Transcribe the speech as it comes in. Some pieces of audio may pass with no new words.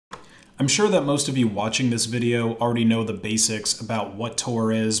I'm sure that most of you watching this video already know the basics about what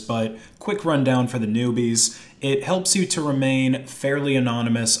Tor is, but quick rundown for the newbies. It helps you to remain fairly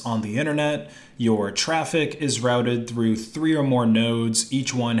anonymous on the internet. Your traffic is routed through 3 or more nodes,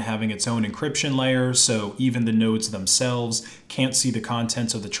 each one having its own encryption layer, so even the nodes themselves can't see the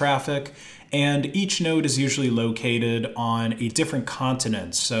contents of the traffic. And each node is usually located on a different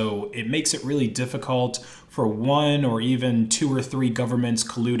continent, so it makes it really difficult for 1 or even 2 or 3 governments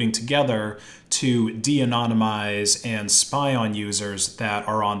colluding together to de-anonymize and spy on users that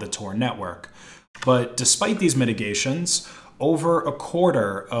are on the Tor network. But despite these mitigations, over a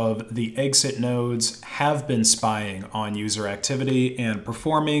quarter of the exit nodes have been spying on user activity and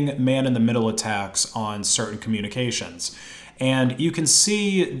performing man-in-the-middle attacks on certain communications. And you can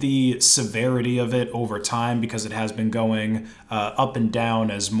see the severity of it over time because it has been going up and down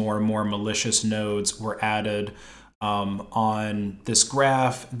as more and more malicious nodes were added on this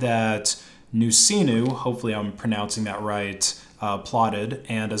graph that Nusinu, hopefully I'm pronouncing that right, plotted.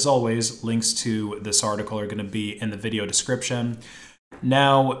 And as always, links to this article are going to be in the video description.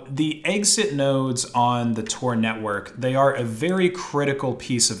 Now, the exit nodes on the Tor network, they are a very critical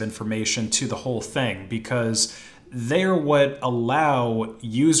piece of information to the whole thing because they're what allow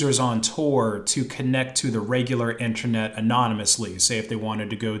users on Tor to connect to the regular internet anonymously. Say if they wanted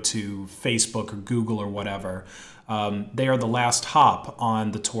to go to Facebook or Google or whatever. They are the last hop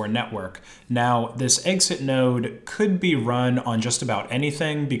on the Tor network. Now, this exit node could be run on just about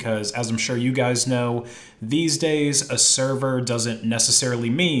anything because, as I'm sure you guys know, these days a server doesn't necessarily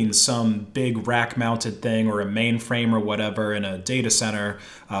mean some big rack-mounted thing or a mainframe or whatever in a data center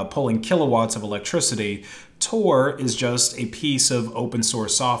pulling kilowatts of electricity. Tor is just a piece of open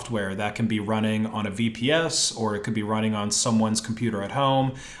source software that can be running on a VPS or it could be running on someone's computer at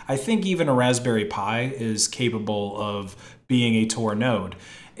home. I think even a Raspberry Pi is capable of being a Tor node.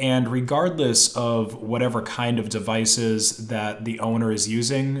 And regardless of whatever kind of devices that the owner is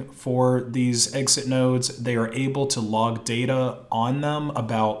using for these exit nodes, they are able to log data on them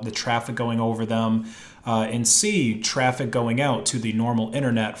about the traffic going over them and see traffic going out to the normal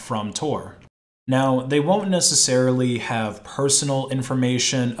internet from Tor. Now, they won't necessarily have personal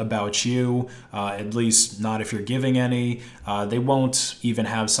information about you, at least not if you're giving any. They won't even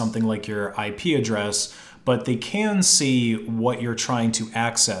have something like your IP address, but they can see what you're trying to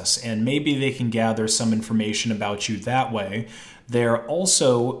access, and maybe they can gather some information about you that way. They're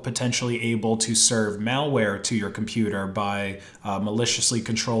also potentially able to serve malware to your computer by maliciously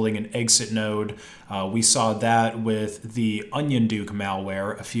controlling an exit node. We saw that with the Onion Duke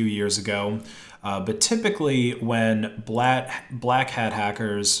malware a few years ago. But typically when black hat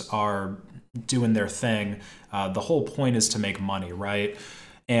hackers are doing their thing, the whole point is to make money, right?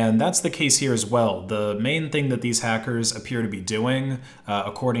 And that's the case here as well. The main thing that these hackers appear to be doing,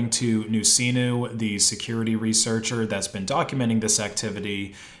 according to Nusinu, the security researcher that's been documenting this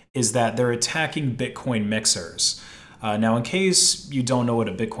activity, is that they're attacking Bitcoin mixers. Now, in case you don't know what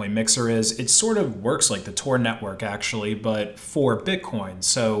a Bitcoin mixer is, it sort of works like the Tor network actually, but for Bitcoin.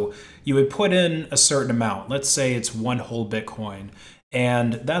 So you would put in a certain amount, let's say it's 1 whole Bitcoin,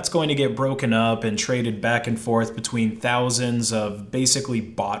 and that's going to get broken up and traded back and forth between thousands of basically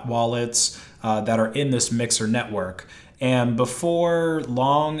bot wallets that are in this mixer network. And before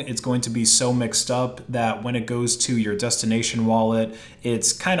long, it's going to be so mixed up that when it goes to your destination wallet,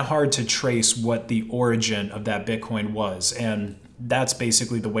 it's kind of hard to trace what the origin of that Bitcoin was. And that's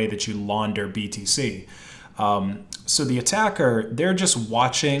basically the way that you launder BTC. So the attacker, they're just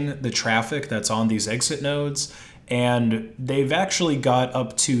watching the traffic that's on these exit nodes, and they've actually got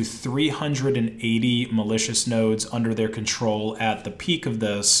up to 380 malicious nodes under their control at the peak of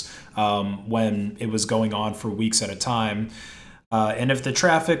this when it was going on for weeks at a time. And if the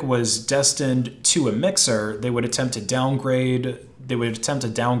traffic was destined to a mixer, they would attempt a downgrade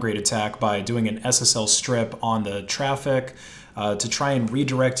attack by doing an SSL strip on the traffic to try and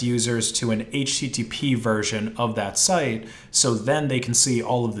redirect users to an HTTP version of that site, so then they can see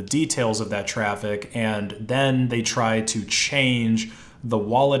all of the details of that traffic, and then they try to change the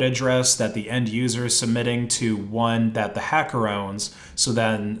wallet address that the end user is submitting to one that the hacker owns, so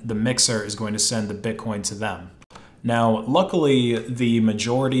then the mixer is going to send the Bitcoin to them. Now, luckily, the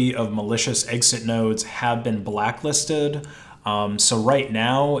majority of malicious exit nodes have been blacklisted. So right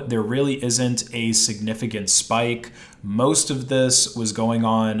now, there really isn't a significant spike. Most of this was going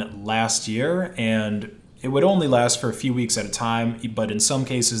on last year, and it would only last for a few weeks at a time, but in some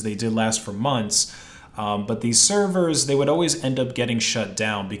cases they did last for months. But these servers, they would always end up getting shut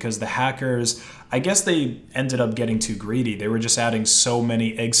down because the hackers I guess they ended up getting too greedy. They were just adding so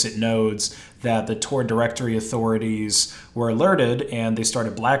many exit nodes that the Tor directory authorities were alerted, and they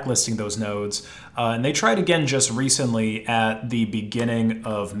started blacklisting those nodes. And they tried again just recently at the beginning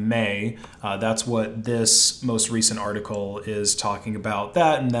of May. That's what this most recent article is talking about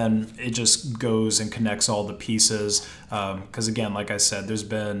that, and then it just goes and connects all the pieces. Because again, like I said, he's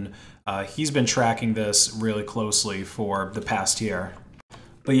been tracking this really closely for the past year.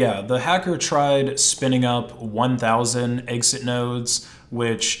 But yeah, the hacker tried spinning up 1,000 exit nodes,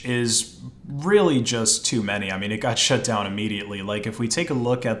 which is really just too many. I mean, it got shut down immediately. Like, if we take a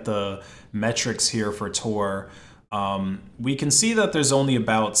look at the metrics here for Tor, we can see that there's only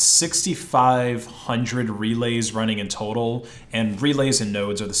about 6,500 relays running in total, and relays and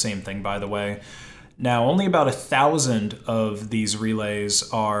nodes are the same thing, by the way. Now, only about 1,000 of these relays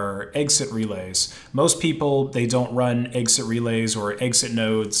are exit relays. Most people, they don't run exit relays or exit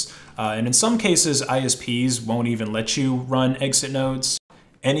nodes, and in some cases, ISPs won't even let you run exit nodes.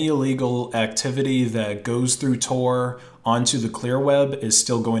 Any illegal activity that goes through Tor onto the clear web is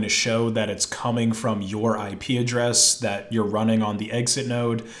still going to show that it's coming from your IP address that you're running on the exit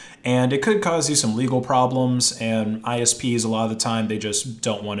node, and it could cause you some legal problems, and ISPs a lot of the time they just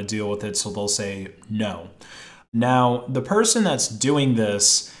don't want to deal with it, so they'll say no. Now, the person that's doing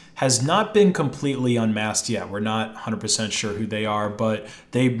this has not been completely unmasked yet. We're not 100% sure who they are, but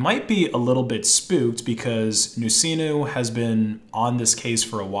they might be a little bit spooked because Nusinu has been on this case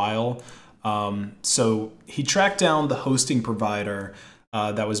for a while. So he tracked down the hosting provider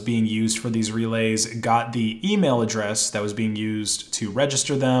that was being used for these relays, got the email address that was being used to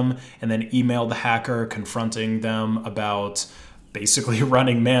register them, and then emailed the hacker confronting them about basically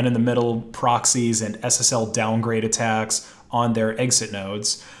running man-in-the-middle proxies and SSL downgrade attacks on their exit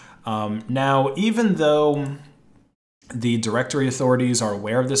nodes. Now, even though the directory authorities are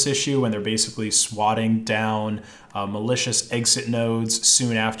aware of this issue and they're basically swatting down malicious exit nodes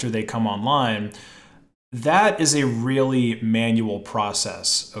soon after they come online, that is a really manual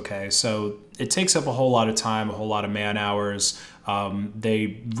process, okay? So it takes up a whole lot of time, a whole lot of man hours.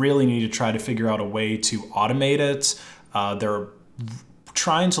 They really need to try to figure out a way to automate it. They're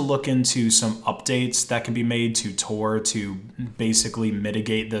trying to look into some updates that can be made to Tor to basically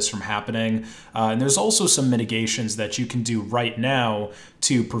mitigate this from happening. And there's also some mitigations that you can do right now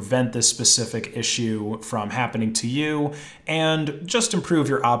to prevent this specific issue from happening to you and just improve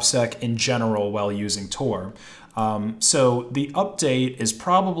your OPSEC in general while using Tor. So the update is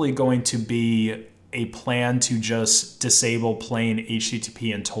probably going to be a plan to just disable plain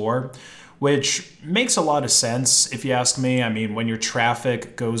HTTP in Tor, which makes a lot of sense if you ask me. I mean, when your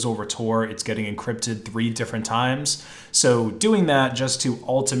traffic goes over Tor, it's getting encrypted 3 different times. So doing that just to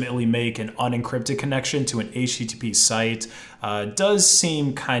ultimately make an unencrypted connection to an HTTP site does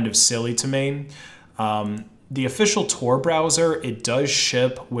seem kind of silly to me. The official Tor browser, it does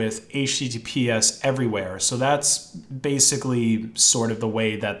ship with HTTPS everywhere. So that's basically sort of the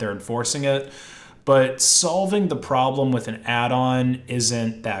way that they're enforcing it. But solving the problem with an add-on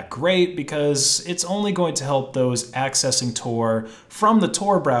isn't that great because it's only going to help those accessing Tor from the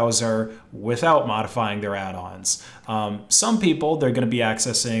Tor browser without modifying their add-ons. Some people, they're going to be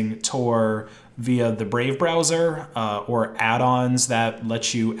accessing Tor via the Brave browser or add-ons that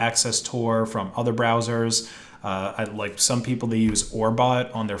let you access Tor from other browsers. Like some people, they use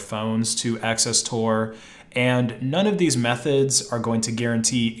Orbot on their phones to access Tor. And none of these methods are going to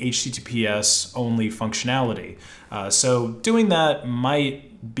guarantee HTTPS only functionality. So doing that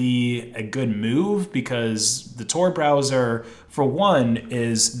might be a good move because the Tor browser, for one,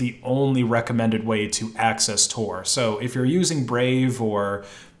 is the only recommended way to access Tor. So if you're using Brave or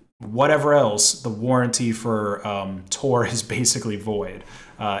whatever else, the warranty for Tor is basically void.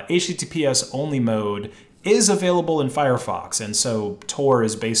 HTTPS only mode is available in Firefox, and so Tor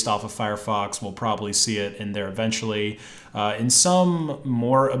is based off of Firefox. We'll probably see it in there eventually. In some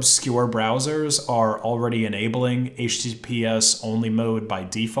more obscure browsers are already enabling HTTPS only mode by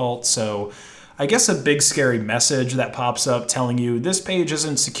default, so I guess a big scary message that pops up telling you this page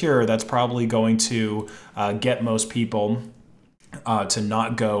isn't secure, that's probably going to get most people to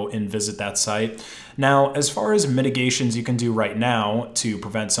not go and visit that site. Now, as far as mitigations you can do right now to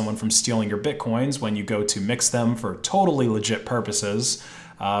prevent someone from stealing your Bitcoins when you go to mix them for totally legit purposes,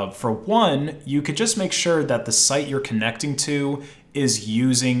 for one, you could just make sure that the site you're connecting to is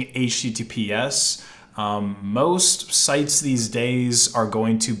using HTTPS. Most sites these days are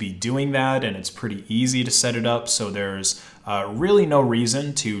going to be doing that, and it's pretty easy to set it up, so there's really no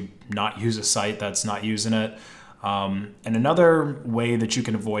reason to not use a site that's not using it. And another way that you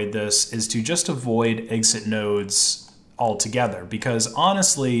can avoid this is to just avoid exit nodes altogether, because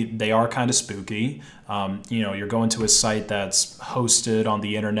honestly, they are kind of spooky. You know, you're going to a site that's hosted on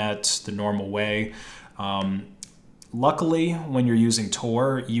the internet the normal way. Luckily, when you're using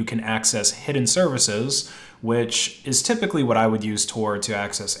Tor, you can access hidden services, which is typically what I would use Tor to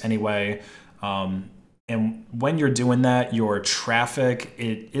access anyway. And when you're doing that, your traffic,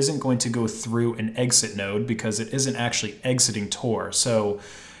 it isn't going to go through an exit node because it isn't actually exiting Tor. So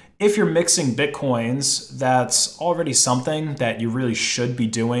if you're mixing Bitcoins, that's already something that you really should be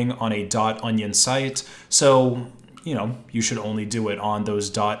doing on a .onion site. So, you know, you should only do it on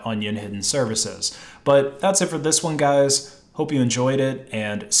those .onion hidden services. But that's it for this one, guys. Hope you enjoyed it,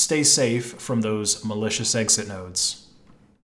 and stay safe from those malicious exit nodes.